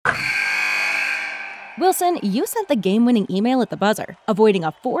Wilson, you sent the game-winning email at the buzzer, avoiding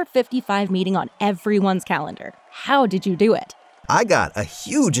a 4:55 meeting on everyone's calendar. How did you do it? I got a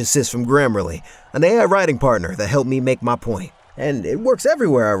huge assist from Grammarly, an AI writing partner that helped me make my point. And it works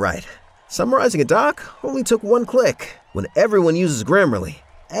everywhere I write. Summarizing a doc only took one click. When everyone uses Grammarly,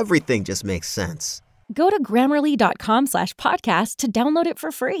 everything just makes sense. Go to Grammarly.com/podcast to download it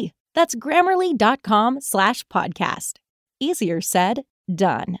for free. That's Grammarly.com/podcast. Easier said,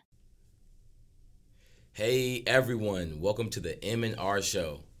 done. Hey everyone, welcome to the M&R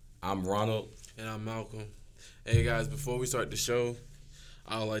Show. I'm Ronald. And I'm Malcolm. Hey guys, before we start the show,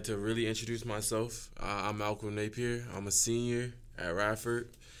 I would like to really introduce myself. I'm Malcolm Napier. I'm a senior at Radford,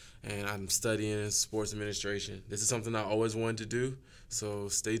 and I'm studying sports administration. This is something I always wanted to do, so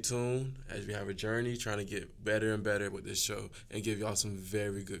stay tuned as we have a journey trying to get better and better with this show and give y'all some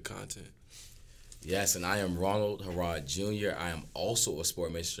very good content. Yes, and I am Ronald Harrod Jr. I am also a sport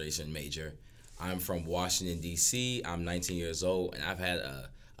administration major. I'm from Washington, D.C. I'm 19 years old, and I've had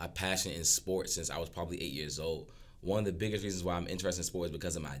a passion in sports since I was probably 8 years old. One of the biggest reasons why I'm interested in sports is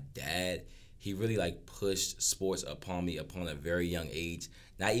because of my dad. He really pushed sports upon me upon a very young age.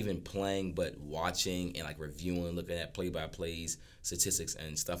 Not even playing, but watching and reviewing, looking at play-by-plays, statistics,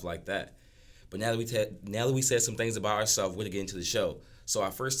 and stuff like that. But now that we said some things about ourselves, we're going to get into the show. So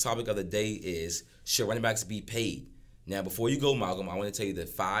our first topic of the day is, should running backs be paid? Now, before you go, Malcolm, I want to tell you the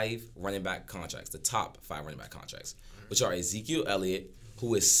 5 running back contracts, the top 5 running back contracts, which are Ezekiel Elliott,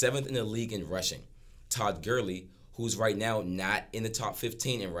 who is 7th in the league in rushing, Todd Gurley, who's right now not in the top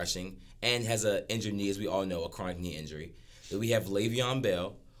 15 in rushing and has an injured knee, as we all know, a chronic knee injury. Then we have Le'Veon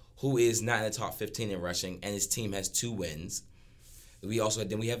Bell, who is not in the top 15 in rushing, and his team has 2 wins. We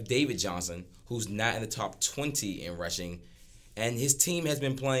have David Johnson, who's not in the top 20 in rushing, and his team has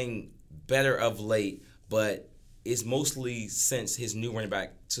been playing better of late, but it's mostly since his new running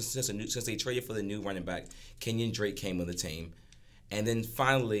back, since they traded for the new running back, Kenyon Drake came on the team. And then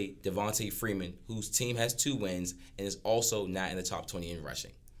finally, Devontae Freeman, whose team has 2 wins and is also not in the top 20 in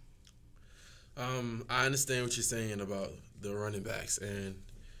rushing. I understand what you're saying about the running backs, and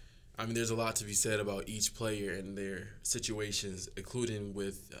I mean, there's a lot to be said about each player and their situations, including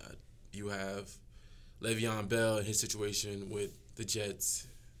with you have Le'Veon Bell and his situation with the Jets.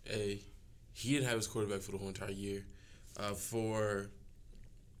 He didn't have his quarterback for the whole entire year.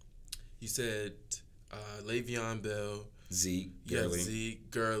 You said Le'Veon Bell, Zeke,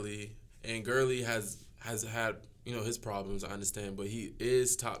 Gurley, and Gurley has had his problems. I understand, but he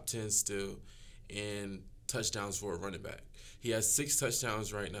is top 10 still in touchdowns for a running back. He has 6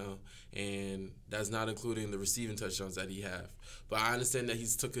 touchdowns right now, and that's not including the receiving touchdowns that he have. But I understand that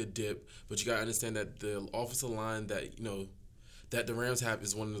he's took a dip. But you gotta understand that the offensive line that the Rams have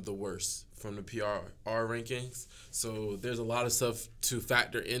is one of the worst from the PRR rankings. So there's a lot of stuff to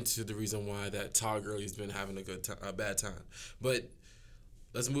factor into the reason why that Todd Gurley's been having a bad time. But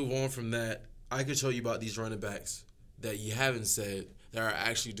let's move on from that. I could show you about these running backs that you haven't said that are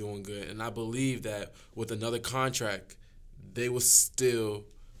actually doing good. And I believe that with another contract, they will still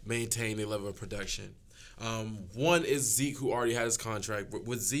maintain their level of production. One is Zeke, who already had his contract.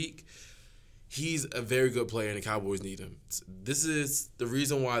 With Zeke, he's a very good player, and the Cowboys need him. This is the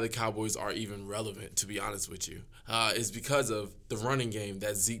reason why the Cowboys are even relevant, to be honest with you, is because of the running game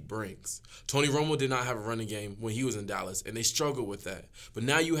that Zeke brings. Tony Romo did not have a running game when he was in Dallas, and they struggled with that. But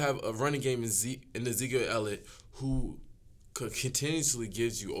now you have a running game in Ezekiel Elliott who continuously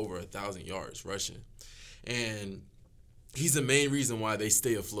gives you over 1,000 yards rushing. And he's the main reason why they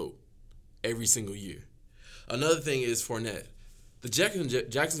stay afloat every single year. Another thing is Fournette. The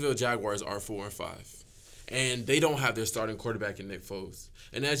Jacksonville Jaguars are 4-5, and they don't have their starting quarterback in Nick Foles.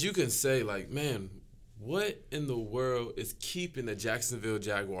 And as you can say, man, what in the world is keeping the Jacksonville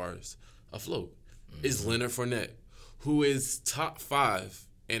Jaguars afloat? It's Leonard Fournette, who is top 5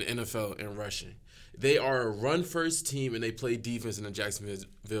 in NFL in rushing. They are a run-first team, and they play defense in the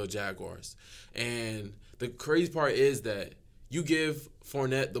Jacksonville Jaguars. And the crazy part is that you give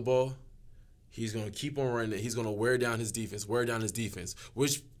Fournette the ball, he's going to keep on running it. He's going to wear down his defense,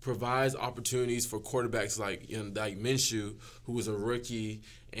 which provides opportunities for quarterbacks like Minshew, who is a rookie,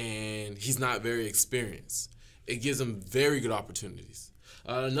 and he's not very experienced. It gives him very good opportunities.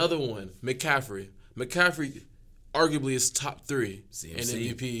 Another one, McCaffrey. McCaffrey arguably is top 3 in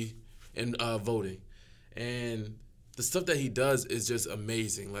MVP in voting. And the stuff that he does is just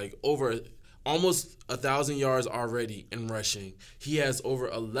amazing. Over almost 1,000 yards already in rushing. He has over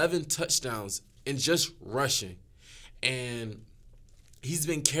 11 touchdowns in just rushing. And he's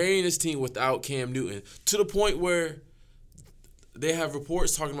been carrying his team without Cam Newton to the point where they have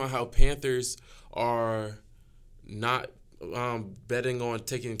reports talking about how Panthers are not betting on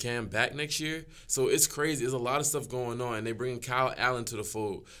taking Cam back next year. So it's crazy. There's a lot of stuff going on, and they bringing Kyle Allen to the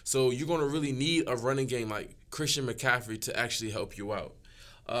fold. So you're going to really need a running game like Christian McCaffrey to actually help you out.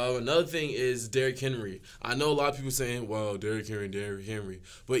 Another thing is Derrick Henry. I know a lot of people saying, well, Derrick Henry.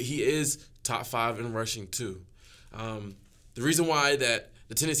 But he is top 5 in rushing too. The reason why that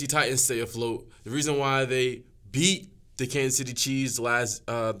the Tennessee Titans stay afloat, the reason why they beat the Kansas City Chiefs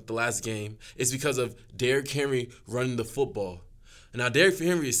the last game is because of Derrick Henry running the football. Now, Derrick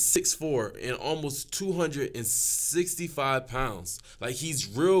Henry is 6'4" and almost 265 pounds. Like, he's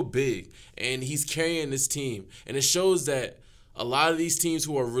real big, and he's carrying this team. And it shows that a lot of these teams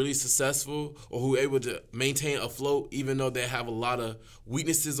who are really successful or who are able to maintain afloat, even though they have a lot of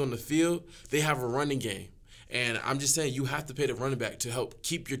weaknesses on the field, they have a running game. And I'm just saying, you have to pay the running back to help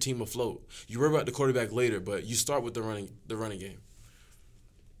keep your team afloat. You worry about the quarterback later, but you start with the running game.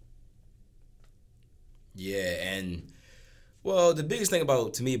 Yeah, and well, the biggest thing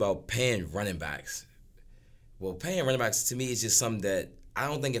to me about paying running backs, to me is just something that I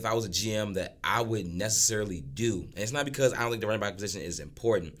don't think if I was a GM that I would necessarily do. And it's not because I don't think the running back position is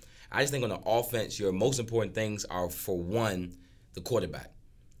important. I just think on the offense, your most important things are, for one, the quarterback.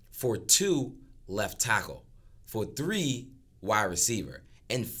 For two, left tackle. For three, wide receiver.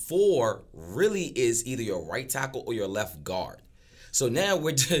 And four really is either your right tackle or your left guard. So now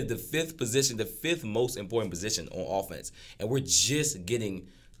we're to the fifth most important position on offense. And we're just getting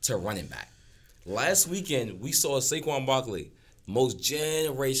to running back. Last weekend, we saw Saquon Barkley, most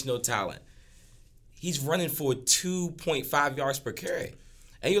generational talent. He's running for 2.5 yards per carry.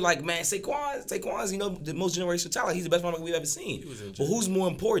 And you're like, man, Saquon's, the most generational talent. He's the best running back we've ever seen. But who's more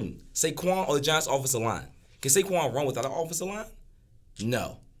important, Saquon or the Giants' offensive line? Can Saquon run without an offensive line?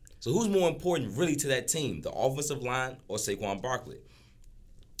 No. So who's more important really to that team, the offensive line or Saquon Barkley?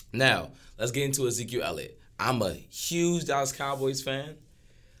 Now, let's get into Ezekiel Elliott. I'm a huge Dallas Cowboys fan,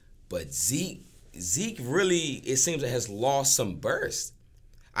 but Zeke really, it seems, has lost some burst.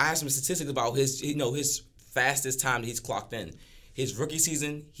 I have some statistics about his fastest time that he's clocked in. His rookie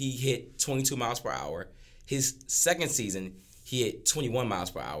season, he hit 22 miles per hour. His second season, he hit 21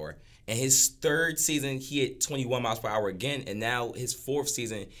 miles per hour. And his third season, he hit 21 miles per hour again. And now his fourth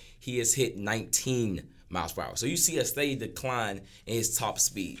season, he has hit 19 miles per hour. So you see a steady decline in his top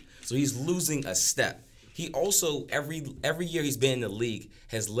speed. So he's losing a step. He also, every year he's been in the league,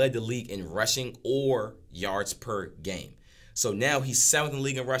 has led the league in rushing or yards per game. So now he's 7th in the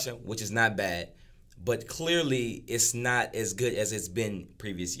league in rushing, which is not bad. But clearly, it's not as good as it's been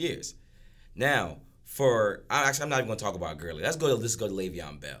previous years. Now, I'm not even going to talk about Gurley. Let's go to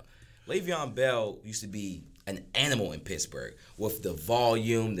Le'Veon Bell. Le'Veon Bell used to be an animal in Pittsburgh with the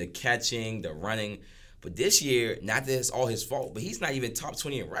volume, the catching, the running. But this year, not that it's all his fault, but he's not even top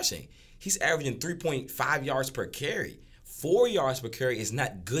 20 in rushing. He's averaging 3.5 yards per carry. 4 yards per carry is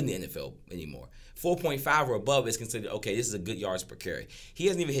not good in the NFL anymore. 4.5 or above is considered, okay, this is a good yards per carry. He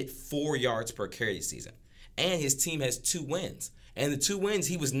hasn't even hit 4 yards per carry this season. And his team has 2 wins. And the 2 wins,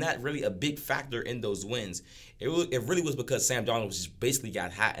 he was not really a big factor in those wins. It really was because Sam Darnold just basically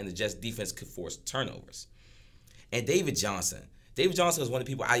got hot and the Jets defense could force turnovers. And David Johnson. David Johnson was one of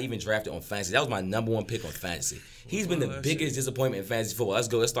the people I even drafted on fantasy. That was my number 1 pick on fantasy. He's been the biggest disappointment in fantasy football. Let's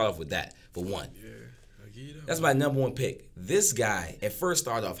start off with that for one. That's my number 1 pick. This guy at first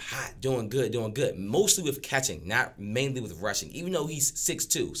started off hot, doing good, mostly with catching, not mainly with rushing, even though he's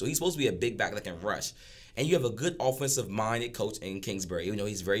 6'2", so he's supposed to be a big back that can rush. And you have a good offensive-minded coach in Kingsbury, even though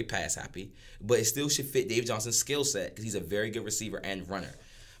he's very pass-happy, but it still should fit Dave Johnson's skill set because he's a very good receiver and runner.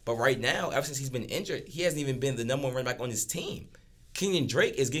 But right now, ever since he's been injured, he hasn't even been the number 1 running back on his team. Kenyon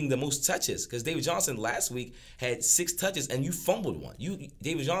Drake is getting the most touches because David Johnson last week had 6 touches and you fumbled one.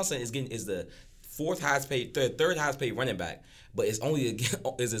 David Johnson is the third highest paid running back, but is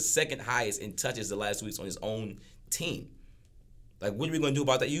the second highest in touches the last 2 weeks on his own team. Like, what are we going to do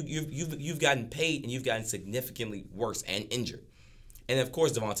about that? You've gotten paid and you've gotten significantly worse and injured. And of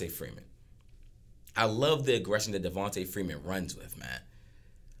course, Devontae Freeman. I love the aggression that Devontae Freeman runs with, man.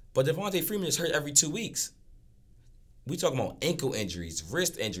 But Devontae Freeman is hurt every 2 weeks. We talking about ankle injuries,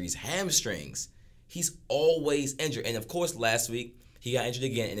 wrist injuries, hamstrings. He's always injured. And of course, last week, he got injured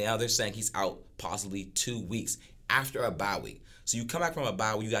again, and now they're saying he's out possibly 2 weeks after a bye week. So you come back from a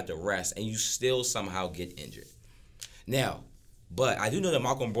bye where you got to rest, and you still somehow get injured. Now, but I do know that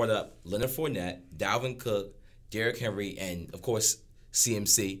Malcolm brought up Leonard Fournette, Dalvin Cook, Derrick Henry, and, of course,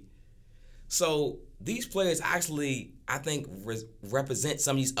 CMC. So these players actually, I think, represent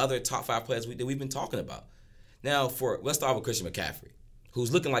some of these other top 5 players that we've been talking about. Now, let's start with Christian McCaffrey,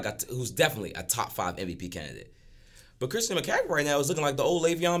 who's definitely a top 5 MVP candidate. But Christian McCaffrey right now is looking like the old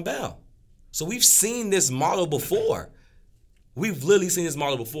Le'Veon Bell. So we've seen this model before. We've literally seen this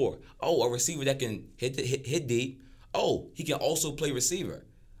model before. Oh, a receiver that can hit deep. Oh, he can also play receiver.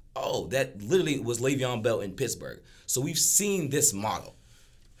 Oh, that literally was Le'Veon Bell in Pittsburgh. So we've seen this model.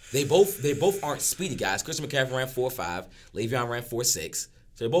 They both aren't speedy guys. Christian McCaffrey ran 4.5. Le'Veon ran 4.6. So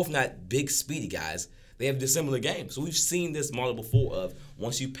they're both not big speedy guys. They have dissimilar games. So we've seen this model before of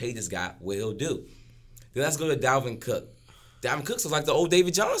once you pay this guy, what he'll do. Then let's go to Dalvin Cook. Dalvin Cook was like the old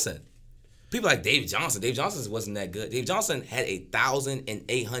David Johnson. People like David Johnson. David Johnson wasn't that good. David Johnson had a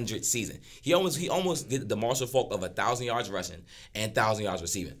 1,800 season. He almost did the Marshall Faulk of 1,000 yards rushing and 1,000 yards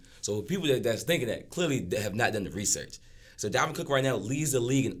receiving. So people that's thinking that clearly they have not done the research. So Dalvin Cook right now leads the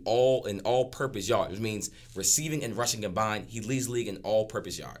league in all-purpose yards, which means receiving and rushing combined. He leads the league in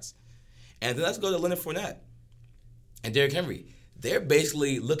all-purpose yards. And then let's go to Leonard Fournette and Derrick Henry. They're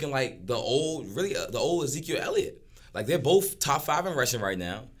basically looking like the old Ezekiel Elliott. Like they're both top 5 in rushing right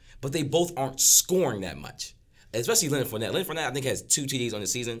now. But they both aren't scoring that much, especially Leonard Fournette. Leonard Fournette, I think, has 2 TDs on the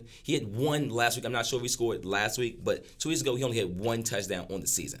season. He had 1 last week. I'm not sure if he scored last week, but 2 weeks ago, he only had 1 touchdown on the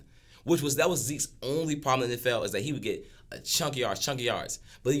season, that was Zeke's only problem in the NFL is that he would get a chunky yards,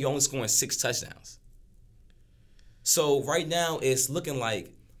 but he's only scoring 6 touchdowns. So right now, it's looking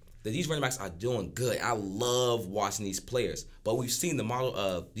like that these running backs are doing good. I love watching these players, but we've seen the model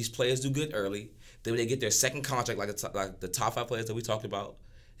of these players do good early. Then when they get their second contract, like the top 5 players that we talked about,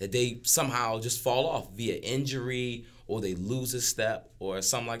 that they somehow just fall off via injury or they lose a step or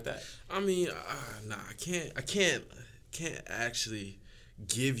something like that. I mean, I can't actually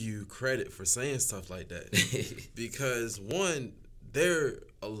give you credit for saying stuff like that because one, there are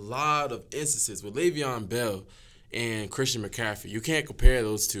a lot of instances with Le'Veon Bell and Christian McCaffrey. You can't compare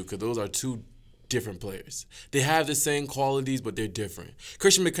those two because those are two different players. They have the same qualities, but they're different.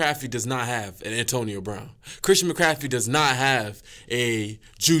 Christian McCaffrey does not have an Antonio Brown. Christian McCaffrey does not have a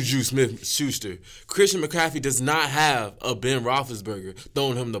Juju Smith-Schuster. Christian McCaffrey does not have a Ben Roethlisberger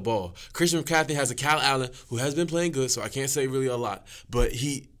throwing him the ball. Christian McCaffrey has a Kyle Allen who has been playing good, so I can't say really a lot, but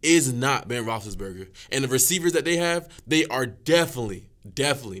he is not Ben Roethlisberger. And the receivers that they have, they are definitely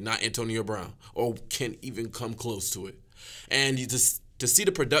not Antonio Brown or can even come close to it. And you just to see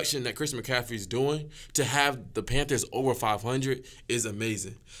the production that Christian McCaffrey is doing, to have the Panthers over 500 is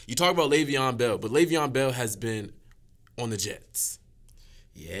amazing. You talk about Le'Veon Bell, but Le'Veon Bell has been on the Jets.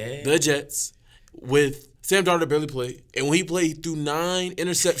 Yeah. The Jets with Sam Darnold barely played, and when he played, he threw 9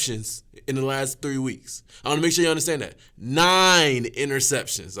 interceptions in the last 3 weeks. I want to make sure you understand that. 9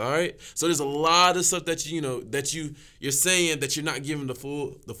 interceptions, all right? So there's a lot of stuff that you're saying that you're not giving the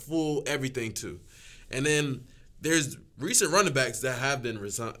full everything to. And then there's recent running backs that have been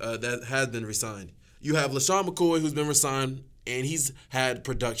resigned. You have LaShawn McCoy, who's been resigned, and he's had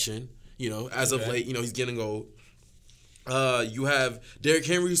production, as of late. He's getting old. You have Derrick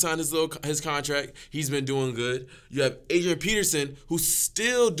Henry, who signed his contract. He's been doing good. You have Adrian Peterson, who's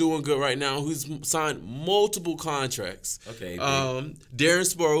still doing good right now, who's signed multiple contracts. Okay. Darren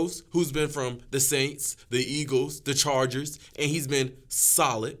Sproles, who's been from the Saints, the Eagles, the Chargers, and he's been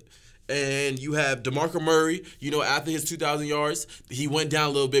solid. And you have DeMarco Murray, after his 2,000 yards, he went down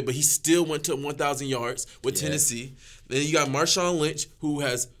a little bit, but he still went to 1,000 yards with Tennessee. Then you got Marshawn Lynch, who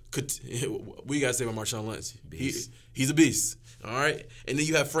has – what you got to say about Marshawn Lynch? He's a beast, all right? And then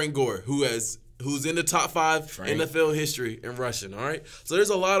you have Frank Gore, who's in the top 5 NFL history in rushing, all right? So there's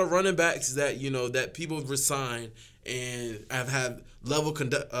a lot of running backs that, that people have resigned and have had level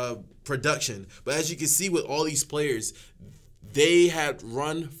production. But as you can see with all these players – they had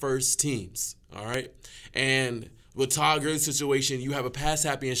run-first teams, all right? And with Todd Gurley's situation, you have a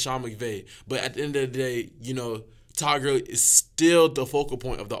pass-happy in Sean McVay. But at the end of the day, Todd Gurley is still the focal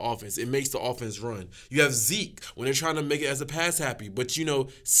point of the offense. It makes the offense run. You have Zeke when they're trying to make it as a pass-happy, but,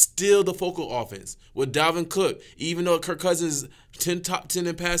 still the focal offense. With Dalvin Cook, even though Kirk Cousins is top 10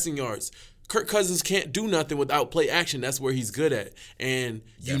 in passing yards, Kirk Cousins can't do nothing without play action. That's where he's good at. And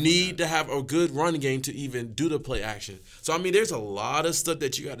you need to have a good run game to even do the play action. So, there's a lot of stuff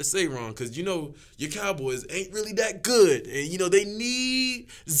that you got to say, Ron, because, your Cowboys ain't really that good. And, they need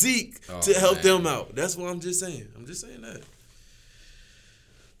Zeke to help them out. That's what I'm just saying. I'm just saying that.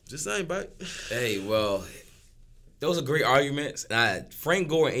 Just saying, bud. Hey, well, those are great arguments. Frank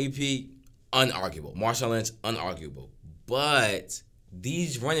Gore and AP, unarguable. Marshawn Lynch, unarguable. But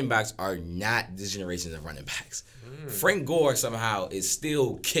these running backs are not this generation of running backs. Frank Gore somehow is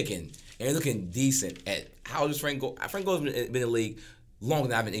still kicking and looking decent at how does Frank Gore? Frank Gore's been in the league longer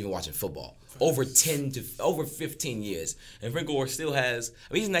than I've been even watching football. Over 15 years. And Frank Gore still has,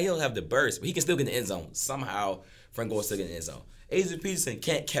 he doesn't have the burst, but he can still get in the end zone. Somehow, Frank Gore still get in the end zone. Adrian Peterson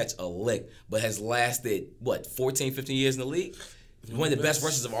can't catch a lick, but has lasted, 14, 15 years in the league? One of the best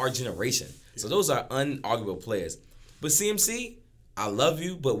rushers of our generation. So those are unarguable players. But CMC, I love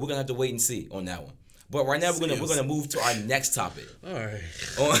you, but we're gonna have to wait and see on that one. But right now we're gonna move to our next topic. All right.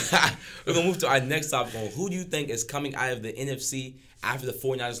 We're gonna move to our next topic on who do you think is coming out of the NFC after the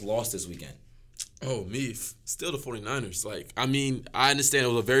 49ers lost this weekend? Oh, me. Still the 49ers. I understand it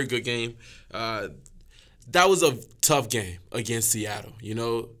was a very good game. That was a tough game against Seattle.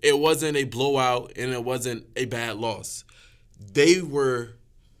 It wasn't a blowout and it wasn't a bad loss. The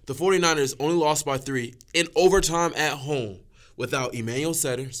 49ers only lost by 3 in overtime at home without Emmanuel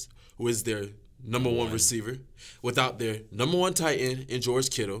Sanders, who is their number one receiver, without their number one tight end in George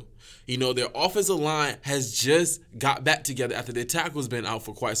Kittle. Their offensive line has just got back together after their tackle's been out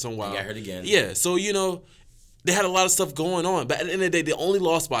for quite some while. Got hurt again. Yeah, so, they had a lot of stuff going on. But at the end of the day, they only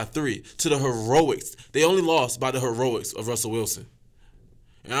lost by 3 to the heroics. They only lost by the heroics of Russell Wilson.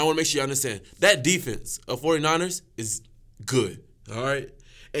 And I want to make sure you understand, that defense of 49ers is good, all right?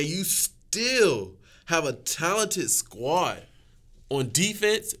 And you still have a talented squad on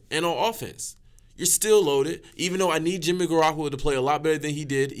defense and on offense. You're still loaded, even though I need Jimmy Garoppolo to play a lot better than he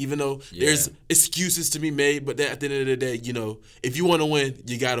did, even though there's excuses to be made. But at the end of the day, if you want to win,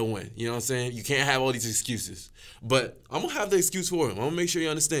 you got to win. You know what I'm saying? You can't have all these excuses. But I'm going to have the excuse for him. I'm going to make sure you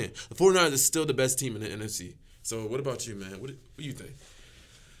understand. The 49ers is still the best team in the NFC. So what about you, man? What do you think?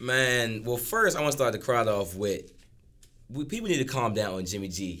 Man, well, first I want to start the crowd off with people need to calm down on Jimmy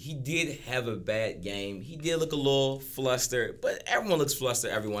G. He did have a bad game. He did look a little flustered, but everyone looks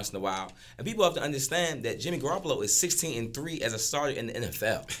flustered every once in a while. And people have to understand that Jimmy Garoppolo is 16-3 as a starter in the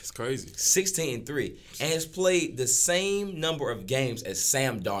NFL. It's crazy. 16-3, and has played the same number of games as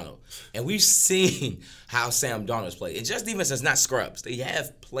Sam Darnold. And we've seen how Sam Darnold's played. And Jets defense is not scrubs. They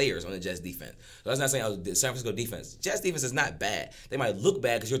have players on the Jets defense. So that's not saying the San Francisco defense. Jets defense is not bad. They might look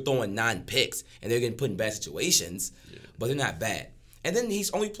bad because you're throwing 9 picks and they're getting put in bad situations. Yeah. But they're not bad. And then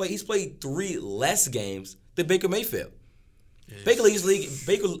he's played 3 less games than Baker Mayfield. Yes.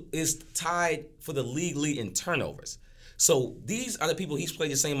 Baker is tied for the league in turnovers. So these are the people he's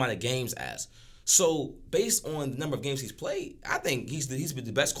played the same amount of games as. So based on the number of games he's played, I think he's been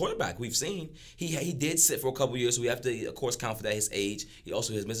the best quarterback we've seen. He did sit for a couple years, so we have to, of course, count for that his age. He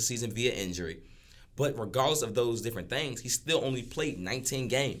also has missed a season via injury. But regardless of those different things, he still only played 19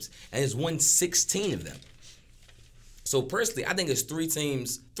 games and has won 16 of them. So personally, I think there's 3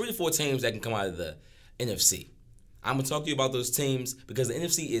 to 4 teams that can come out of the NFC. I'm going to talk to you about those teams because the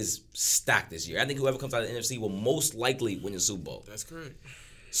NFC is stacked this year. I think whoever comes out of the NFC will most likely win the Super Bowl. That's correct.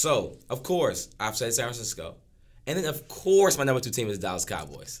 So, of course, I've said San Francisco. And then, of course, my number 2 team is Dallas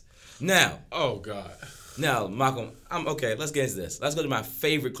Cowboys. Now. Oh, God. Now, Malcolm, okay, let's get into this. Let's go to my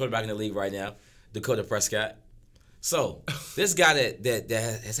favorite quarterback in the league right now, Dakota Prescott. So, this guy that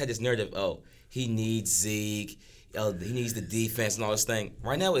has had this narrative, he needs Zeke. He needs the defense and all this thing.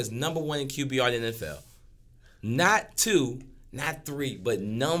 Right now is number 1 in QBR in the NFL. Not 2, not 3, but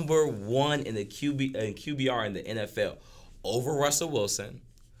number 1 in the QBR in the NFL. Over Russell Wilson,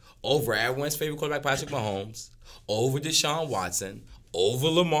 over everyone's favorite quarterback, Patrick Mahomes, over Deshaun Watson, over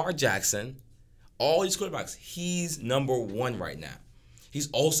Lamar Jackson. All these quarterbacks, he's number 1 right now.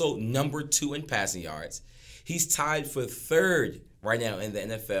 He's also number 2 in passing yards. He's tied for 3rd right now in the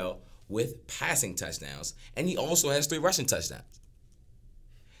NFL with passing touchdowns, and he also has 3 rushing touchdowns.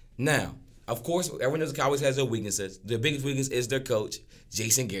 Now, of course, everyone knows the Cowboys has their weaknesses. Their biggest weakness is their coach,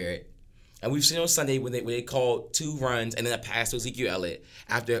 Jason Garrett. And we've seen on Sunday when they called 2 runs and then a pass to Ezekiel Elliott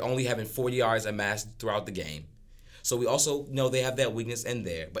after only having 40 yards amassed throughout the game. So we also know they have that weakness in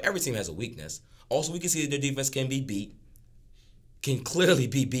there, but every team has a weakness. Also, we can see that their defense can clearly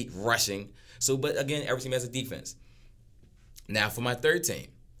be beat rushing. So, but again, every team has a defense. Now, for my 3rd team,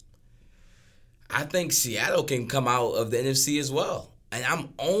 I think Seattle can come out of the NFC as well. And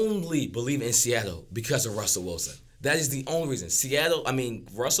I'm only believing in Seattle because of Russell Wilson. That is the only reason.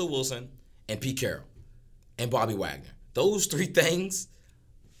 Russell Wilson and Pete Carroll and Bobby Wagner. Those 3 things,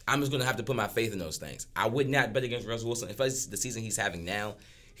 I'm just going to have to put my faith in those things. I would not bet against Russell Wilson. Especially the season he's having now,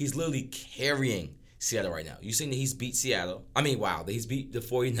 he's literally carrying Seattle right now. You've seen that he's beat Seattle. That he's beat the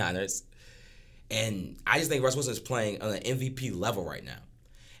 49ers. And I just think Russell Wilson is playing on an MVP level right now.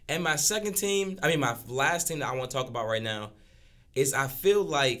 And my last team that I want to talk about right now is I feel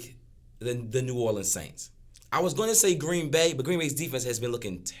like the New Orleans Saints. I was going to say Green Bay, but Green Bay's defense has been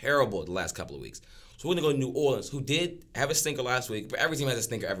looking terrible the last couple of weeks. So we're going to go to New Orleans, who did have a stinker last week, but every team has a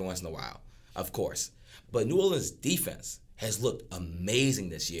stinker every once in a while, of course. But New Orleans' defense has looked amazing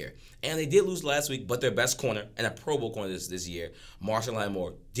this year. And they did lose last week, but their best corner and a Pro Bowl corner this year, Marshall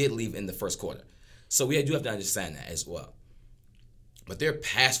Lattimore, did leave in the first quarter. So we do have to understand that as well. But their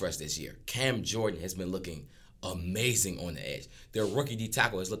pass rush this year, Cam Jordan has been looking amazing on the edge. Their rookie D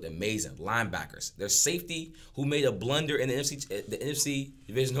tackle has looked amazing. Linebackers, their safety who made a blunder in the NFC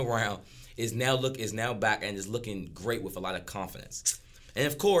divisional round is now back and is looking great with a lot of confidence. And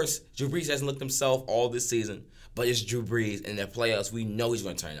of course, Drew Brees hasn't looked himself all this season, but it's Drew Brees, and in the playoffs, we know he's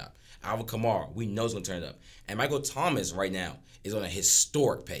going to turn it up. Alvin Kamara, we know he's going to turn it up. And Michael Thomas right now is on a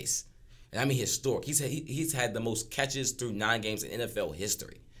historic pace. And I mean historic. He's had the most catches through 9 games in NFL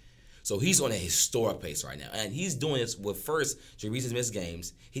history. So he's on a historic pace right now. And he's doing this with first, Drew Brees has missed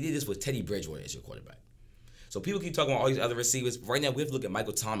games. He did this with Teddy Bridgewater as your quarterback. So people keep talking about all these other receivers. Right now, we have to look at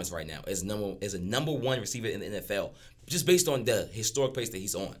Michael Thomas right now as a number one receiver in the NFL, just based on the historic pace that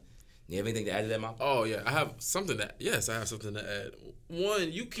he's on. You have anything to add to that, Mal? Oh, yeah. I have something to add.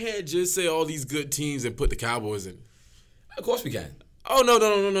 One, you can't just say all these good teams and put the Cowboys in. Of course we can. Oh, no.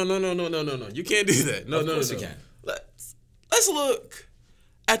 You can't do that. No. Of course we can. Let's look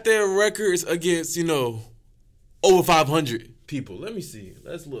at their records against, over 500 people. Let me see.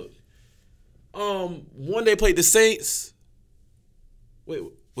 Let's look. One they played the Saints. Wait,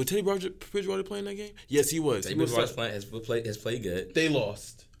 was Teddy Bridgewater playing that game? Yes, he was. Teddy Bridgewater has played good. They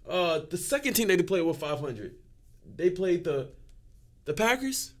lost. The second team they played with 500. They played the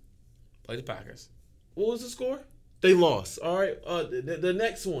Packers. Played the Packers. What was the score? They lost. All right. The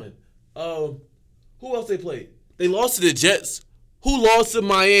next one. Who else they played? They lost to the Jets. Who lost to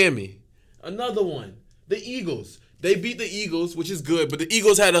Miami? Another one. The Eagles. They beat the Eagles, which is good, but the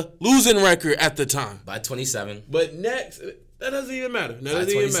Eagles had a losing record at the time. By 27. But next, that doesn't even matter. That doesn't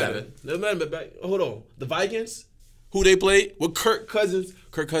even matter. Doesn't matter. Hold on. The Vikings, who they played with Kirk Cousins.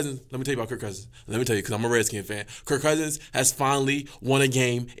 Let me tell you about Kirk Cousins. Let me tell you, because I'm a Redskin fan. Kirk Cousins has finally won a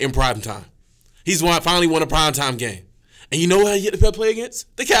game in primetime. He's finally won a primetime game. And you know who he had to play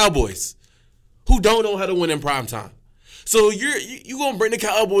against? The Cowboys, who don't know how to win in primetime. So you're going to bring the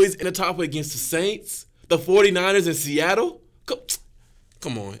Cowboys in the top against the Saints, the 49ers in Seattle?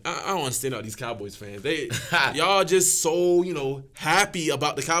 Come on. I don't understand all these Cowboys fans. Y'all just so, happy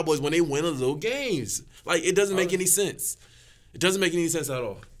about the Cowboys when they win a little games. Like, it doesn't make any sense. It doesn't make any sense at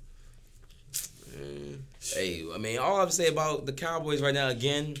all. Hey, I mean, all I have to say about the Cowboys right now,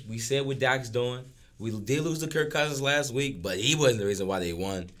 again, we said what Dak's doing. We did lose to Kirk Cousins last week, but he wasn't the reason why they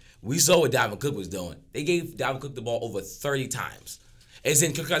won. We saw what Dalvin Cook was doing. They gave Dalvin Cook the ball over 30 times. And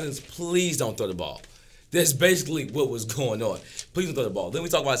saying, Kirk Cousins, please don't throw the ball. That's basically what was going on. Please don't throw the ball. Then we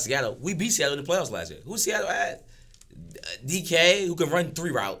talk about Seattle. We beat Seattle in the playoffs last year. Who Seattle had? DK, who can run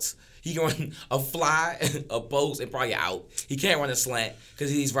 3 routes. He can run a fly, a post, and probably out. He can't run a slant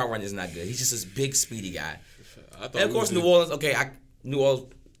because his route running is not good. He's just this big, speedy guy. And, of course, New Orleans, New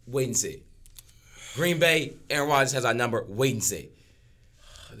Orleans, wait and see. Green Bay, Aaron Rodgers has our number, wait and see.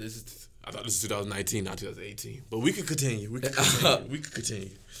 I thought this was 2019, not 2018. But we could continue. We could continue.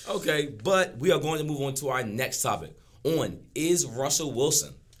 Okay, but we are going to move on to our next topic on, is Russell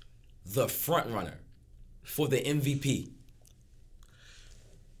Wilson the front runner for the MVP?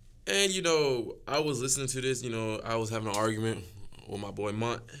 And, I was listening to this. I was having an argument with my boy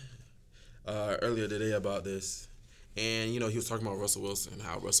Mont earlier today about this. And, he was talking about Russell Wilson,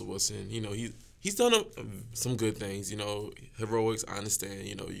 how Russell Wilson, he's done some good things, heroics, I understand,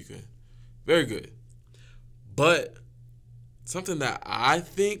 you can, very good. But something that I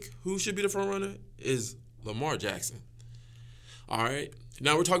think who should be the front runner is Lamar Jackson. All right?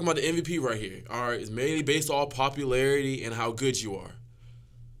 Now we're talking about the MVP right here. All right? It's mainly based on popularity and how good you are.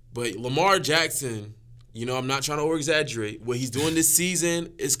 But Lamar Jackson, I'm not trying to over-exaggerate. What he's doing this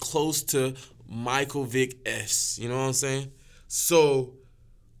season is close to Michael Vick-esque. You know what I'm saying? So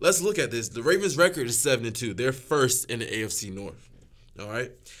let's look at this. The Ravens' record is 7-2. They're first in the AFC North. All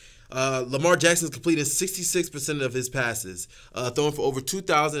right? Lamar Jackson's completed 66% of his passes, throwing for over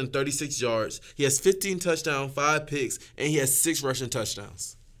 2,036 yards. He has 15 touchdowns, 5 picks, and he has 6 rushing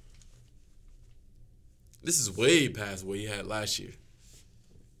touchdowns. This is way past what he had last year.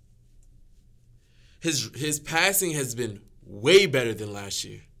 His passing has been way better than last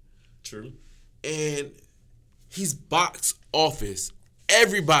year. True. And he's box office.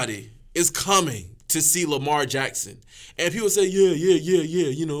 Everybody is coming to see Lamar Jackson. And people say,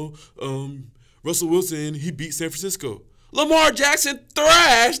 Russell Wilson, he beat San Francisco. Lamar Jackson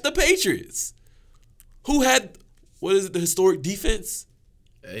thrashed the Patriots. Who had, the historic defense?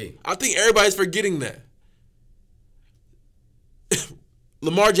 Hey. I think everybody's forgetting that.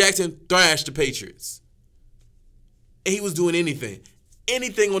 Lamar Jackson thrashed the Patriots. And he was doing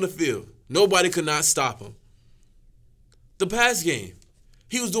anything on the field. Nobody could not stop him. The pass game,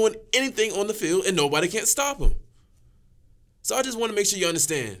 he was doing anything on the field and nobody can't stop him. So I just want to make sure you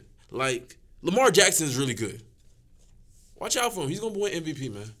understand, Lamar Jackson is really good. Watch out for him. He's going to win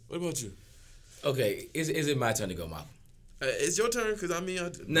MVP, man. What about you? Okay, is it my turn to go, Malcolm? It's your turn because I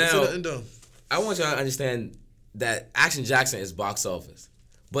Now, nothing dumb. I want y'all to understand that Action Jackson is box office.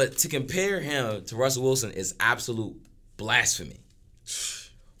 But to compare him to Russell Wilson is absolute blasphemy.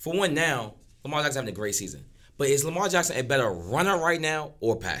 For one, now, Lamar Jackson having a great season. But is Lamar Jackson a better runner right now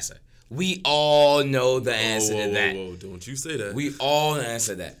or passer? We all know the answer to that. Whoa, don't you say that. We all know the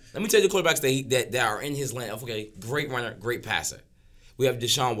answer to that. Let me tell you the quarterbacks that are in his lane. Okay, great runner, great passer. We have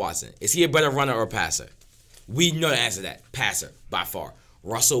Deshaun Watson. Is he a better runner or passer? We know the answer to that. Passer, by far.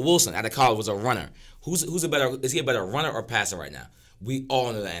 Russell Wilson, out of college, was a runner. Is he a better runner or passer right now? We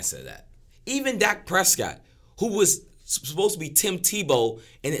all know the answer to that. Even Dak Prescott, who was supposed to be Tim Tebow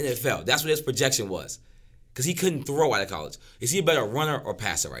in the NFL. That's what his projection was. Because he couldn't throw out of college. Is he a better runner or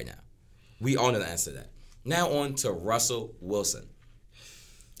passer right now? We all know the answer to that. Now on to Russell Wilson.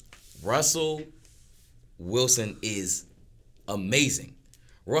 Russell Wilson is amazing.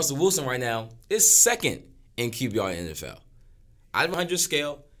 Russell Wilson right now is second in QBR in the NFL. Out of 100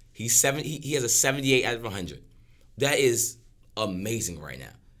 scale, he has a 78 out of 100. That is amazing right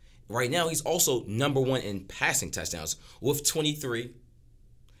now. Right now, he's also number one in passing touchdowns with 23.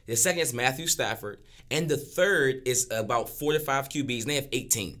 The second is Matthew Stafford. And the third is about 4 to 5 QBs, and they have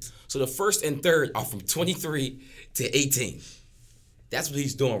 18. So the first and third are from 23 to 18. That's what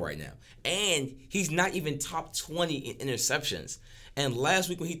he's doing right now. And he's not even top 20 in interceptions. And last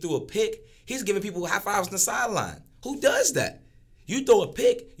week when he threw a pick, he's giving people high fives on the sideline. Who does that? You throw a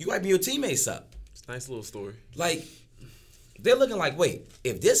pick, you might be your teammates up. It's a nice little story. Like, they're looking like, wait,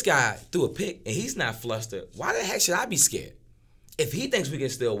 if this guy threw a pick and he's not flustered, why the heck should I be scared? If he thinks we can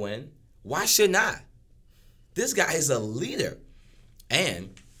still win, why shouldn't I? This guy is a leader. And,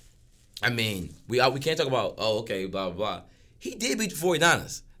 I mean, we can't talk about, blah, blah, blah. He did beat the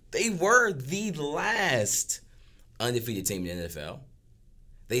 49ers. They were the last undefeated team in the NFL.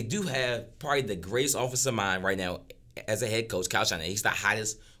 They do have probably the greatest offensive mind right now as a head coach, Kyle Shanahan. He's the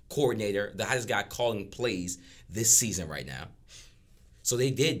hottest coordinator, the hottest guy calling plays this season right now. So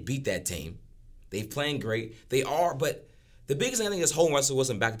they did beat that team. They're playing great. They are, but the biggest thing I think is holding Russell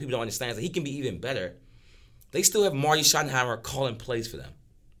Wilson back, people don't understand, is that he can be even better. They still have Marty Schottenheimer calling plays for them.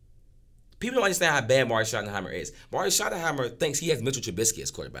 People don't understand how bad Marty Schottenheimer is. Marty Schottenheimer thinks he has Mitchell Trubisky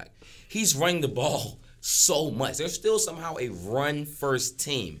as quarterback. He's running the ball so much. There's still somehow a run-first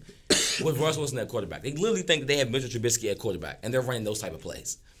team with Russell Wilson at quarterback. They literally think they have Mitchell Trubisky at quarterback, and they're running those type of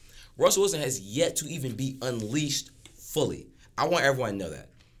plays. Russell Wilson has yet to even be unleashed fully. I want everyone to know that.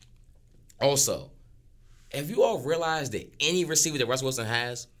 Also, have you all realized that any receiver that Russell Wilson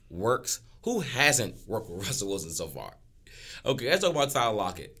has works? Who hasn't worked with Russell Wilson so far? Okay, let's talk about Tyler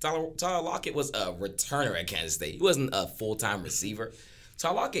Lockett. Tyler Lockett was a returner at Kansas State. He wasn't a full-time receiver.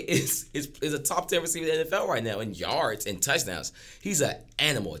 Tyler Lockett is a top 10 receiver in the NFL right now in yards and touchdowns. He's an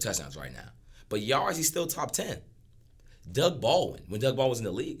animal at touchdowns right now. But yards, he's still top 10. Doug Baldwin, when Doug Baldwin was in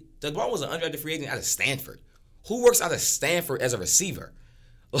the league, Doug Baldwin was an undrafted free agent out of Stanford. Who works out of Stanford as a receiver?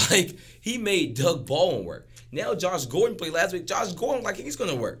 Like, he made Doug Baldwin work. Now Josh Gordon played last week. Josh Gordon, like, he's going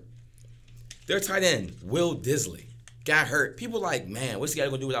to work. Their tight end, Will Disley, got hurt. People like, man, what's he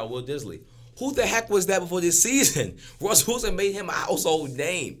going to do without Will Disley? Who the heck was that before this season? Russell Wilson made him a household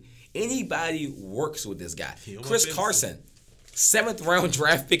name. Anybody works with this guy. Chris Carson, 7th round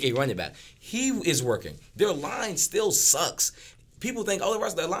draft pick, a running back. He is working. Their line still sucks. People think, the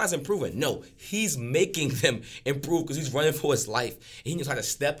rest of their line's improving. No, he's making them improve because he's running for his life. And he knows how to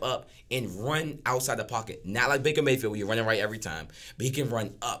step up and run outside the pocket. Not like Baker Mayfield where you're running right every time. But he can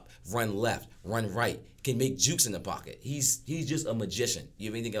run up, run left, run right. Can make jukes in the pocket. He's just a magician. You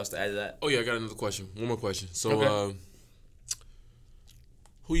have anything else to add to that? Oh, yeah, I got another question. One more question. So, Okay.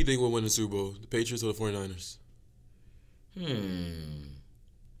 Who do you think will win the Super Bowl, the Patriots or the 49ers?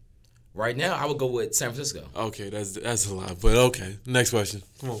 Right now, I would go with San Francisco. Okay, that's a lot, but okay. Next question.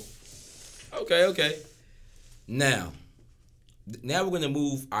 Come on. Okay. Now we're going to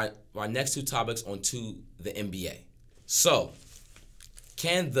move our next two topics onto the NBA. So,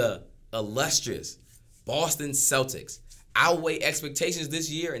 can the illustrious Boston Celtics outweigh expectations this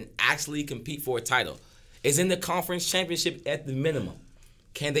year and actually compete for a title? It's in the conference championship at the minimum.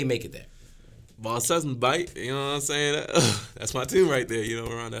 Can they make it there? Boston bite, you know what I'm saying? That's my team right there, you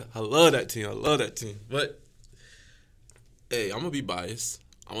know, around that. I love that team. But hey, I'm gonna be biased.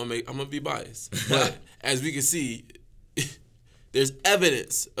 I'm gonna be biased. But as we can see, there's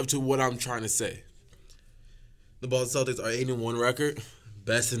evidence to what I'm trying to say. The Boston Celtics are 8-1 record,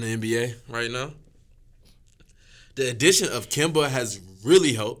 best in the NBA right now. The addition of Kemba has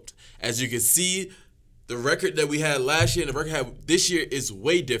really helped. As you can see, the record that we had last year and the record we have this year is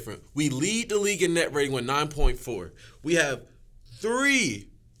way different. We lead the league in net rating with 9.4. We have 3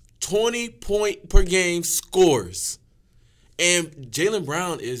 20-point-per-game scores. And Jaylen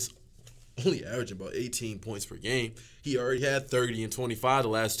Brown is only averaging about 18 points per game. He already had 30 and 25 the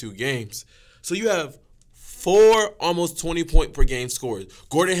last 2 games. So you have 4 almost 20-point-per-game scores.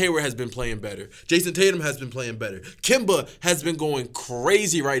 Gordon Hayward has been playing better. Jason Tatum has been playing better. Kemba has been going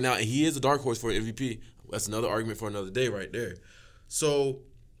crazy right now, and he is a dark horse for an MVP. That's another argument for another day right there. So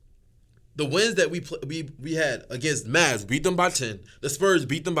the wins that we had against Mavs, beat them by 10. The Spurs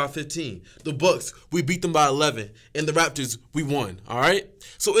beat them by 15. The Bucks, we beat them by 11. And the Raptors, we won. All right?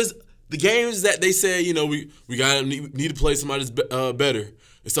 So it's the games that they say, you know, we need to play somebody that's better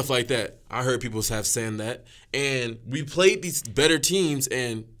and stuff like that. I heard people have saying that. And we played these better teams,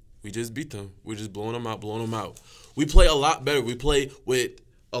 and we just beat them. We're just blowing them out. We play a lot better. We play with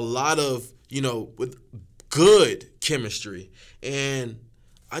a lot of, you know, with good chemistry. And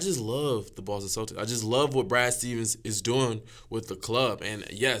I just love the Boston Celtics. I just love what Brad Stevens is doing with the club. And,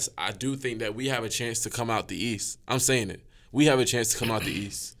 yes, I do think that we have a chance to come out the East. I'm saying it. We have a chance to come out the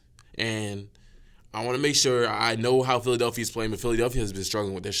East. And I want to make sure I know how Philadelphia is playing, but Philadelphia has been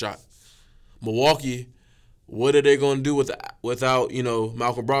struggling with their shot. Milwaukee, what are they going to do without, you know,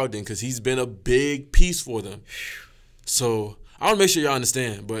 Malcolm Brogdon? Because he's been a big piece for them. So I want to make sure y'all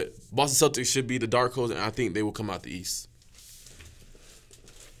understand. But Boston Celtics should be the dark horse, and I think they will come out the East.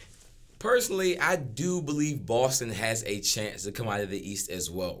 Personally, I do believe Boston has a chance to come out of the East as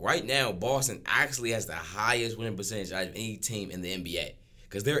well. Right now, Boston actually has the highest winning percentage out of any team in the NBA.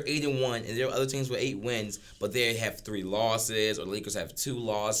 Because they're 8-1, and there are other teams with 8 wins, but they have 3 losses, or the Lakers have 2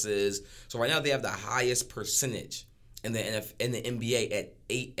 losses. So right now they have the highest percentage in the NBA at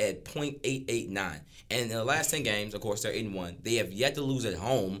 .889. And in the last 10 games, of course, they're 8-1. They have yet to lose at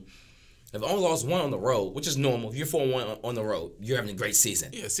home. They've only lost 1 on the road, which is normal. If you're 4-1 on the road, you're having a great season.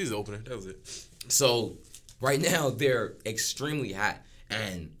 Yeah, season opener. That was it. So right now they're extremely hot,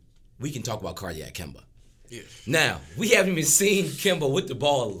 and we can talk about cardiac Kemba. Yeah. Now, we haven't even seen Kemba with the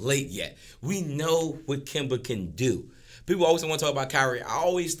ball late yet. We know what Kemba can do. People always want to talk about Kyrie. I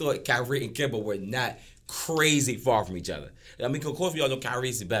always thought Kyrie and Kemba were not crazy far from each other. I mean, of course, we all know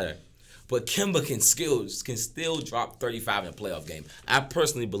Kyrie's better. But Kemba can still drop 35 in a playoff game. I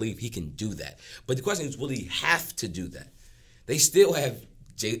personally believe he can do that. But the question is, will he have to do that? They still have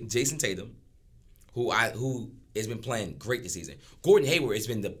Jason Tatum, who has been playing great this season. Gordon Hayward has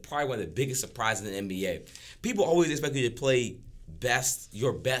been probably one of the biggest surprises in the NBA. People always expect you to play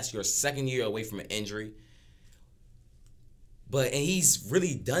your second year away from an injury. And he's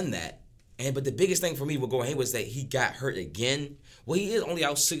really done that. But the biggest thing for me with Gordon Hayward is that he got hurt again. Well, he is only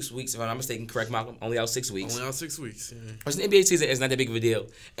out 6 weeks, if I'm not mistaken. Correct, Malcolm? Only out 6 weeks. Only out 6 weeks, yeah. Because the NBA season is not that big of a deal.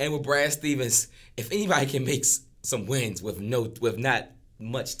 And with Brad Stevens, if anybody can make some wins with not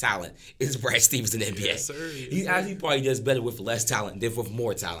much talent, it's Brad Stevens in the NBA. Yes, sir. He actually probably does better with less talent than with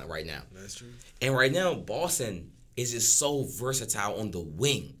more talent right now. That's true. And right now, Boston is just so versatile on the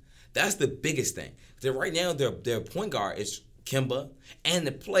wing. That's the biggest thing. Right now, their point guard is Kemba, and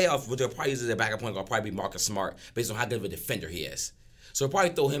the playoff, what they'll probably use as their backup point guard, probably be Marcus Smart, based on how good of a defender he is. So they'll probably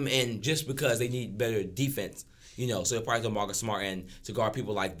throw him in just because they need better defense, you know. So they'll probably throw Marcus Smart in to guard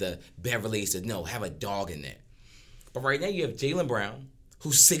people like the Beverleys to have a dog in there. But right now you have Jaylen Brown,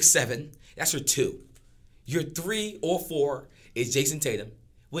 who's 6'7". That's your 2. Your 3 or 4 is Jason Tatum.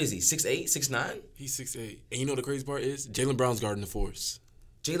 What is he, 6'8", 6'9"? He's 6'8". And you know the crazy part is Jaylen Brown's guarding the force.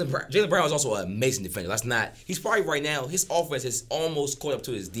 Jaylen Brown is also an amazing defender. He's probably right now, his offense has almost caught up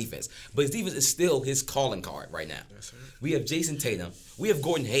to his defense. But his defense is still his calling card right now. That's right. We have Jason Tatum. We have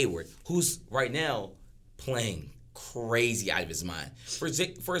Gordon Hayward, who's right now playing crazy out of his mind.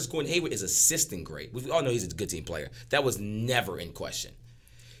 First, Gordon Hayward is assisting great. We all know he's a good team player. That was never in question.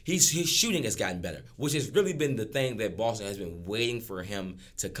 His shooting has gotten better, which has really been the thing that Boston has been waiting for him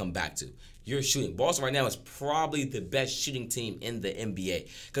to come back to. Your shooting. Boston right now is probably the best shooting team in the NBA.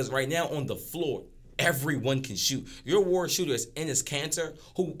 Because right now on the floor, everyone can shoot. Your award shooter is Enes Kanter,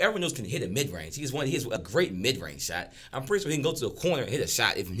 who everyone knows can hit a mid-range. He has a great mid-range shot. I'm pretty sure he can go to the corner and hit a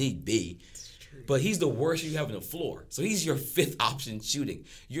shot if need be. But he's the worst you have on the floor. So he's your 5th option shooting.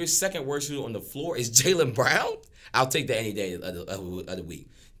 Your second worst shooter on the floor is Jaylen Brown. I'll take that any day of the week.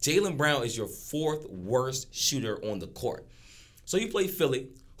 Jaylen Brown is your 4th worst shooter on the court. So you play Philly,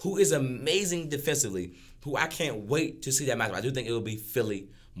 who is amazing defensively, who I can't wait to see that matchup. I do think it will be Philly,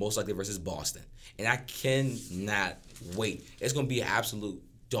 most likely versus Boston. And I cannot wait. It's going to be an absolute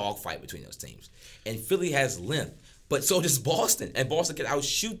dogfight between those teams. And Philly has length, but so does Boston. And Boston can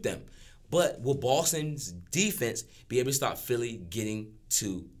outshoot them. But will Boston's defense be able to stop Philly getting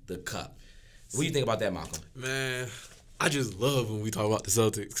to the cup? What do you think about that, Malcolm? Man, I just love when we talk about the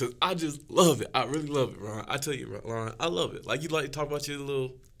Celtics because I just love it. I really love it, Ron. I tell you, Ron, I love it. Like you like to talk about your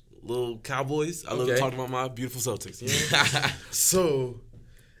little little Cowboys. I love Okay. talking about my beautiful Celtics. You know? So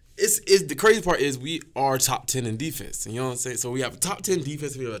it's the crazy part is we are top 10 in defense. You know what I'm saying? So we have a top 10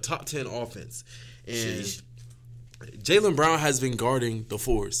 defense. We have a top 10 offense. And Sheesh. Jaylen Brown has been guarding the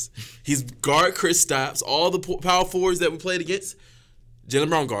fours. He's guard Chris Stapps. All the power forwards that we played against, Jaylen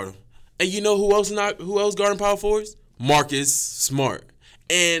Brown guard him. And you know who else guarding power forwards? Marcus Smart.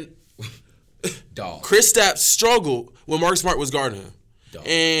 And Dog. Chris Stapps struggled when Marcus Smart was guarding him. Dog.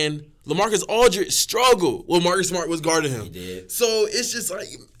 And LaMarcus Aldridge struggled when Marcus Smart was guarding him. He did. So it's just like,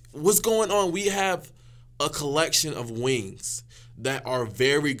 what's going on? We have a collection of wings that are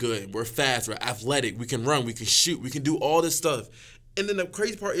very good. We're fast. We're athletic. We can run. We can shoot. We can do all this stuff. And then the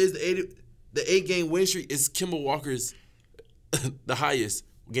crazy part is the 8-game win streak is Kemba Walker's the highest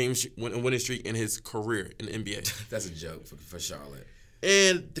winning streak in his career in the NBA. That's a joke for Charlotte.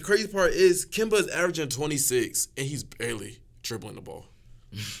 And the crazy part is Kemba is averaging 26, and he's barely dribbling the ball.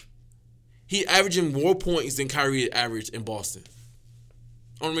 He's averaging more points than Kyrie averaged in Boston.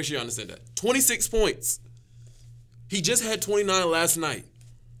 I want to make sure you understand that. 26 points. He just had 29 last night.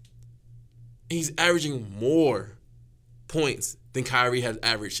 And he's averaging more points than Kyrie has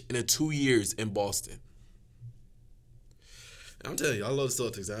averaged in the 2 years in Boston. I'm telling you, I love the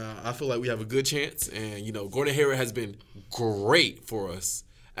Celtics. I feel like we have a good chance. And, you know, Gordon Hayward has been great for us.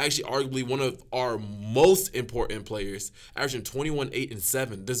 Actually, arguably one of our most important players, averaging 21, 8, and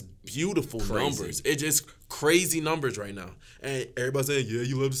 7. That's beautiful numbers. It's just crazy numbers right now. And everybody's saying, yeah,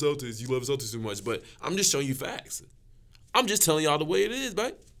 you love the Celtics. You love the Celtics too much. But I'm just showing you facts. I'm just telling y'all the way it is,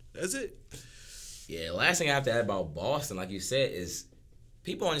 right? That's it. Yeah, last thing I have to add about Boston, like you said, is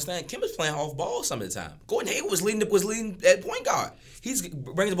people understand Kemba's playing off ball some of the time. Gordon Hayward was leading at point guard. He's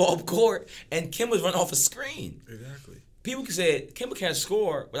bringing the ball up court, and Kemba's running off a screen. Exactly. People said Kemba can't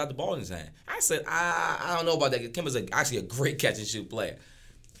score without the ball in his hand. I said, I don't know about that. Kemba's actually a great catch and shoot player.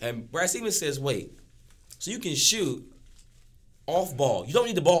 And Brad Stevens says, wait, so you can shoot off ball. You don't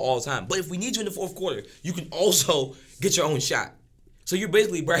need the ball all the time. But if we need you in the fourth quarter, you can also get your own shot. So you're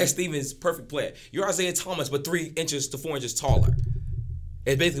basically Brad Stevens' perfect player. You're Isaiah Thomas, but 3 inches to 4 inches taller.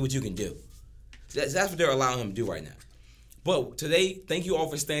 It's basically what you can do. That's what they're allowing him to do right now. But today, thank you all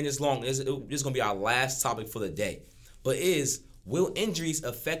for staying this long. This is going to be our last topic for the day. But will injuries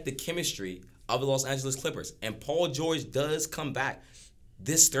affect the chemistry of the Los Angeles Clippers? And Paul George does come back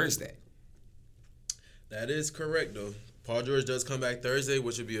this Thursday. That is correct, though. Paul George does come back Thursday,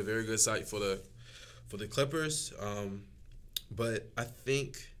 which would be a very good sight for the Clippers. But I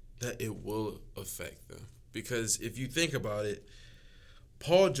think that it will affect them. Because if you think about it,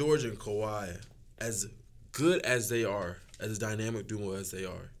 Paul George and Kawhi, as good as they are, as a dynamic duo as they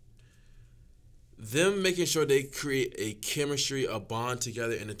are, them making sure they create a chemistry, a bond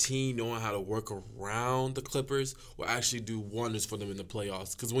together, and a team knowing how to work around the Clippers will actually do wonders for them in the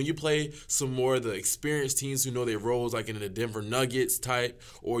playoffs. Because when you play some more of the experienced teams who know their roles, like in the Denver Nuggets type,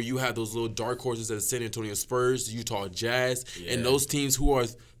 or you have those little dark horses at the San Antonio Spurs, the Utah Jazz, and those teams who are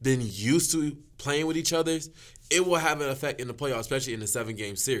been used to playing with each other, it will have an effect in the playoffs, especially in the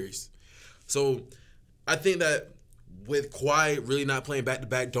 7-game series. So I think that with Kawhi really not playing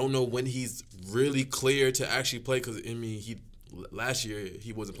back-to-back, don't know when he's really clear to actually play, because, I mean, last year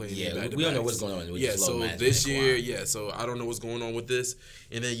he wasn't playing back-to-back. We don't know what's going on with so this year, so I don't know what's going on with this.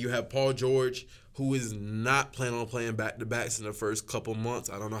 And then you have Paul George, who is not planning on playing back-to-backs in the first couple months.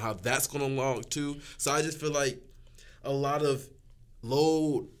 I don't know how that's going to log too. So I just feel like a lot of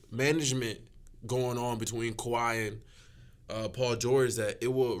load management going on between Kawhi and Paul George, that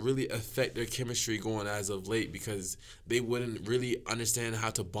it will really affect their chemistry going as of late, because they wouldn't really understand how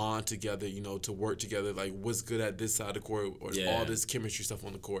to bond together, to work together, like what's good at this side of the court, or all this chemistry stuff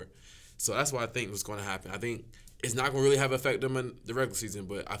on the court. So that's what I think was going to happen. I think it's not going to really have an effect on them in the regular season,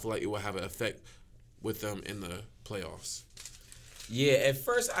 but I feel like it will have an effect with them in the playoffs. Yeah, at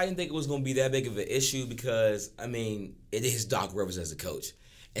first I didn't think it was going to be that big of an issue because, I mean, it is Doc Rivers as a coach.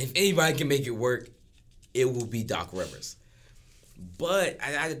 And if anybody can make it work, it will be Doc Rivers. But I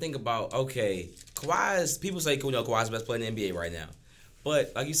had to think about, okay, people say Kawhi's the best player in the NBA right now.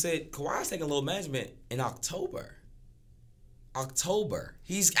 But like you said, Kawhi's taking load management in October.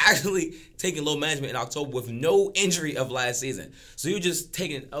 He's actually taking load management in October with no injury of last season. So you're just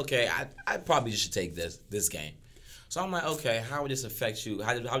taking, okay, I probably should take this game. So I'm like, okay, how would this affect you?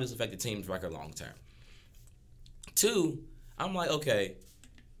 How would this affect the team's record long term? 2, I'm like, okay,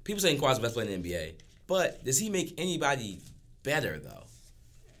 people saying Kawhi's the best player in the NBA, but does he make anybody better, though?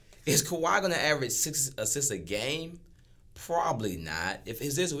 Is Kawhi going to average 6 assists a game? Probably not. If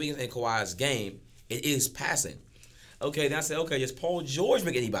there's a weakness in Kawhi's game, it is passing. Okay, then I said, okay, does Paul George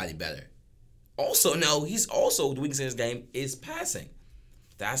make anybody better? Also, no, he's also the weakness in his game is passing.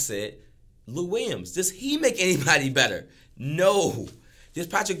 That's it. Lou Williams, does he make anybody better? No. Does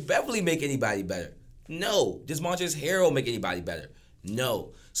Patrick Beverley make anybody better? No. Does Montrezl Harrell make anybody better?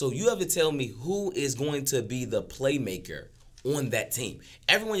 No. So you have to tell me who is going to be the playmaker on that team.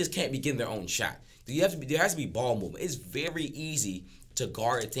 Everyone just can't be getting their own shot. There has to be ball movement. It's very easy to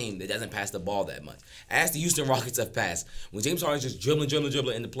guard a team that doesn't pass the ball that much. As the Houston Rockets have passed, when James Harden's just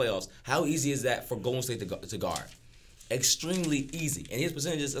dribbling in the playoffs, how easy is that for Golden State to guard? Extremely easy. And his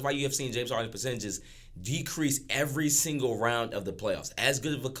percentages, that's why you have seen James Harden's percentages decrease every single round of the playoffs. As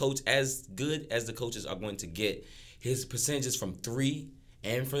good of a coach, as good as the coaches are going to get, his percentages from 3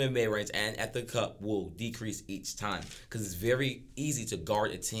 and from the mid-range and at the cup will decrease each time because it's very easy to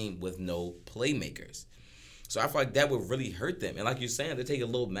guard a team with no playmakers. So I feel like that would really hurt them. And like you're saying, they're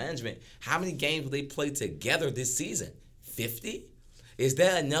taking load management. How many games will they play together this season? 50? Is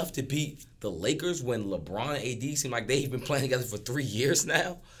that enough to beat the Lakers when LeBron and AD seem like they've been playing together for 3 years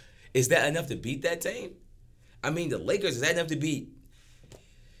now? Is that enough to beat that team? I mean, the Lakers, is that enough to beat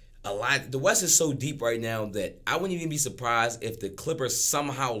a lot? The West is so deep right now that I wouldn't even be surprised if the Clippers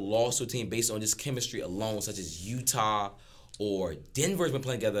somehow lost to a team based on just chemistry alone, such as Utah or Denver's been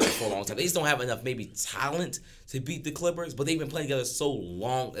playing together for a long time. They just don't have enough maybe talent to beat the Clippers, but they've been playing together so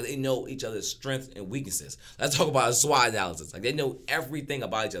long that they know each other's strengths and weaknesses. Let's talk about a SWOT analysis. Like, they know everything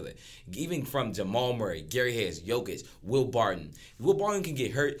about each other. Even from Jamal Murray, Gary Harris, Jokic, Will Barton. Will Barton can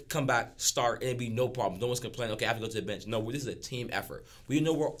get hurt, come back, start, and it'd be no problem. No one's complaining, okay, I have to go to the bench. No, this is a team effort. We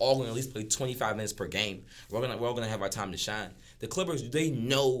know we're all going to at least play 25 minutes per game. We're all going to have our time to shine. The Clippers, they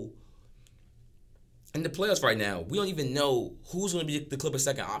know. In the playoffs right now, we don't even know who's going to be the Clippers'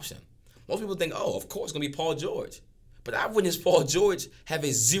 second option. Most people think, oh, of course, it's going to be Paul George. But I've witnessed Paul George have a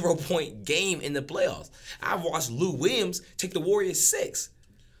 0-point game in the playoffs. I've watched Lou Williams take the Warriors 6.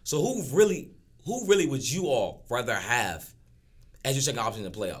 So who really would you all rather have as your second option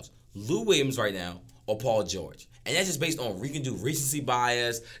in the playoffs? Lou Williams right now or Paul George? And that's just based on, we can do recency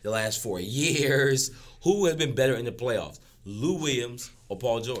bias, the last 4 years. Who has been better in the playoffs? Lou Williams or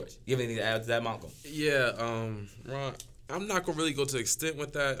Paul George? You have anything to add to that, Malcolm? Yeah, Ron, I'm not going to really go to the extent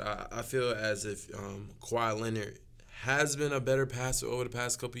with that. I feel as if Kawhi Leonard has been a better passer over the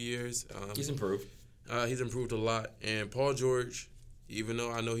past couple of years. He's improved. He's improved a lot. And Paul George, even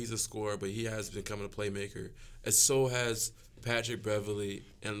though I know he's a scorer, but he has become a playmaker. And so has Patrick Beverley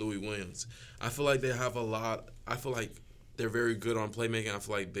and Louis Williams. I feel like they have a lot. I feel like they're very good on playmaking. I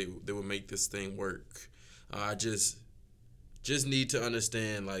feel like they would make this thing work. I just need to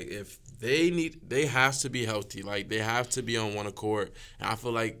understand, like, if they have to be healthy. Like, they have to be on one accord. And I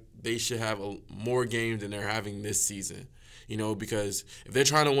feel like they should have more games than they're having this season. You know, because if they're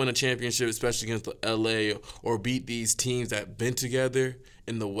trying to win a championship, especially against LA or beat these teams that have been together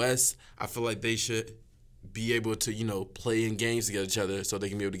in the West, I feel like they should be able to, you know, play in games against each other so they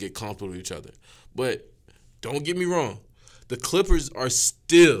can be able to get comfortable with each other. But don't get me wrong. The Clippers are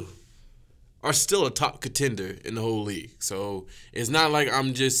still a top contender in the whole league. So it's not like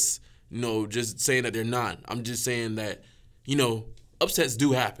I'm just, just saying that they're not. I'm just saying that, upsets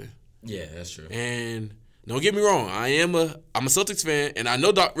do happen. Yeah, that's true. And don't get me wrong, I'm a Celtics fan, and I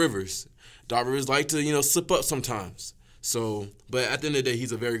know Doc Rivers. Doc Rivers like to, slip up sometimes. So, but at the end of the day,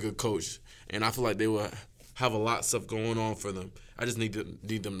 he's a very good coach, and I feel like they will have a lot of stuff going on for them. I just need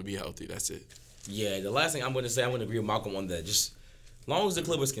them to be healthy. That's it. Yeah, the last thing I'm going to say, I'm going to agree with Malcolm on that. Just as long as the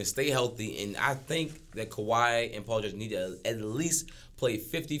Clippers can stay healthy, and I think that Kawhi and Paul George need to at least play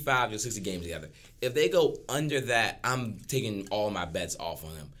 55 to 60 games together. If they go under that, I'm taking all my bets off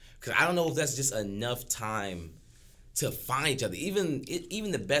on them. Because I don't know if that's just enough time to find each other.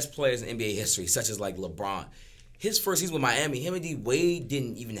 Even the best players in NBA history, such as like LeBron, his first season with Miami, him and D Wade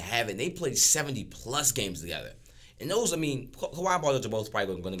didn't even have it. They played 70-plus games together. And those, Kawhi and Paul George are both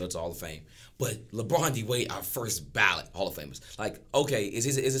probably going to go to Hall of Fame. But LeBron and D Wade are first ballot Hall of Famers. Like, okay, is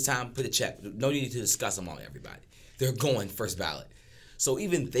it time? Put a check. No need to discuss them on everybody. They're going first ballot. So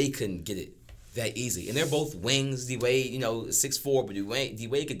even they couldn't get it that easy. And they're both wings. D Wade, 6'4", but D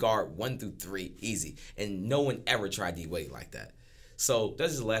Wade could guard 1 through 3 easy. And no one ever tried D Wade like that. So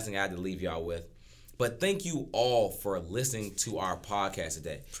that's just the last thing I had to leave y'all with. But thank you all for listening to our podcast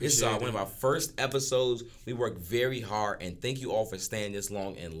today. This is one of our first episodes. We worked very hard, and thank you all for staying this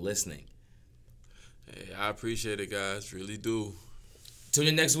long and listening. Hey, I appreciate it, guys. Really do. Tune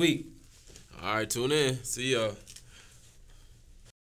in next week. All right, tune in. See y'all.